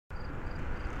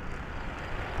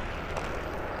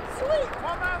sweet.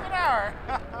 12 miles an hour.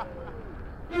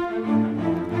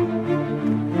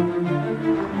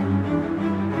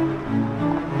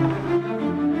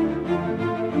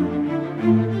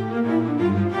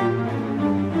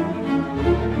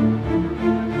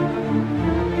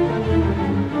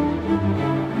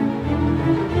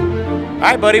 All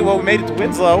right, buddy. Well, we made it to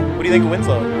Winslow. What do you think of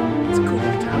Winslow? It's a cool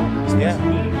town. Yeah,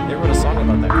 they wrote a song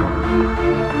about that.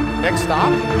 Next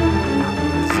stop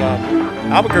It's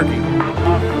Albuquerque.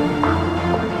 Albuquerque.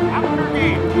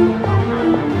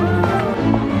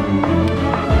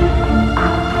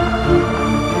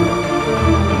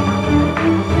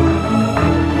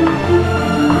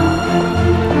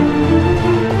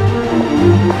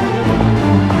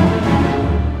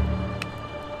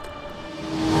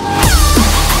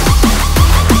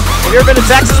 Have you ever been to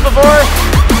Texas before?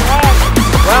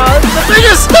 Wow, this is the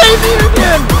biggest state in the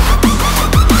union!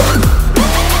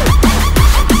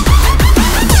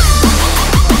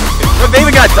 Look, they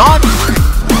even got dogs.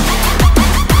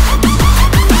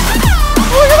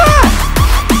 Look at that!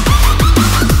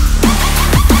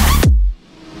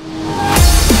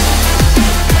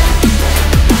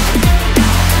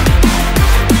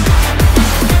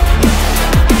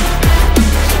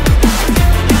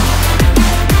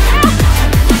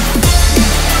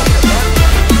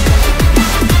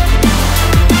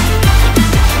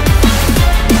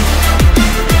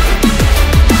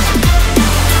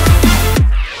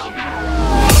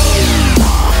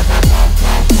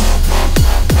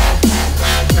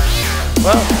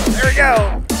 Well, there we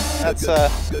go. That's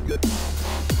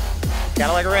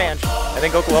Cadillac Ranch. I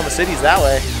think Oklahoma City's that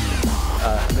way.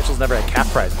 Mitchell's never had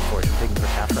calf fries before. Should we take him for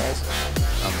calf fries?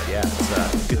 But yeah,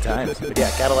 it's good times. But yeah,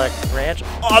 Cadillac Ranch,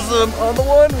 awesome on the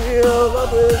one wheel.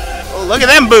 Love it. Oh, look at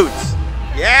them boots.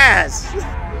 Yes.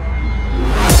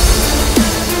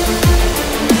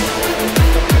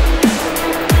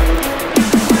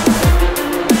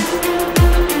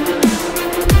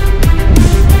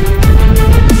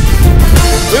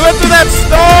 We went through that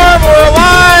storm, we're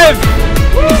alive!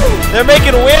 Woo! They're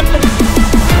making wind.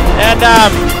 And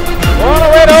we're on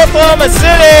our way to Oklahoma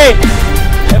City.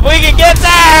 If we can get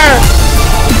there!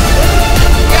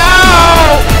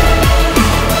 Go!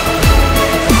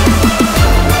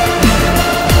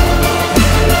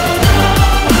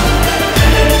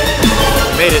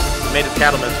 We made it to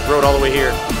Cattleman's, rode all the way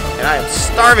here. And I am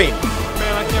starving.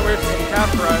 Man, I can't wait for some calf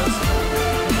fries.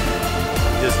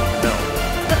 Just no.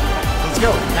 Let's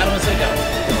go. Cattleman's City down.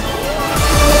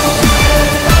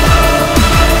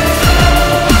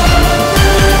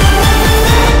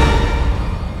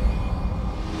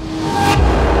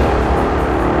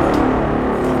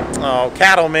 Oh,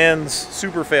 Cattleman's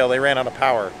super fail. They ran out of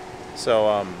power.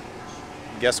 So,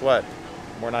 guess what?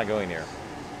 We're not going here.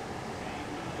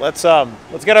 Let's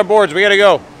get our boards. We gotta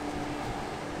go.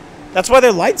 That's why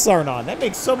their lights aren't on. That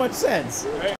makes so much sense.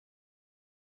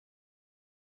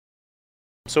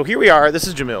 So here we are. This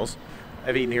is Jamil's.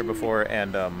 I've eaten here before,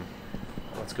 and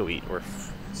let's go eat. We're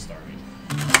starving.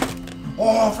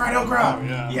 Oh, fried okra! Oh,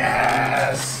 yeah.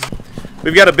 Yes.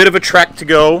 We've got a bit of a trek to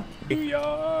go. New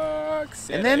York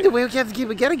City. And then we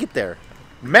gotta get there.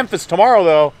 Memphis tomorrow,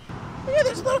 though. Yeah,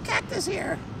 there's a little cactus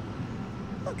here.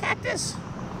 Little cactus.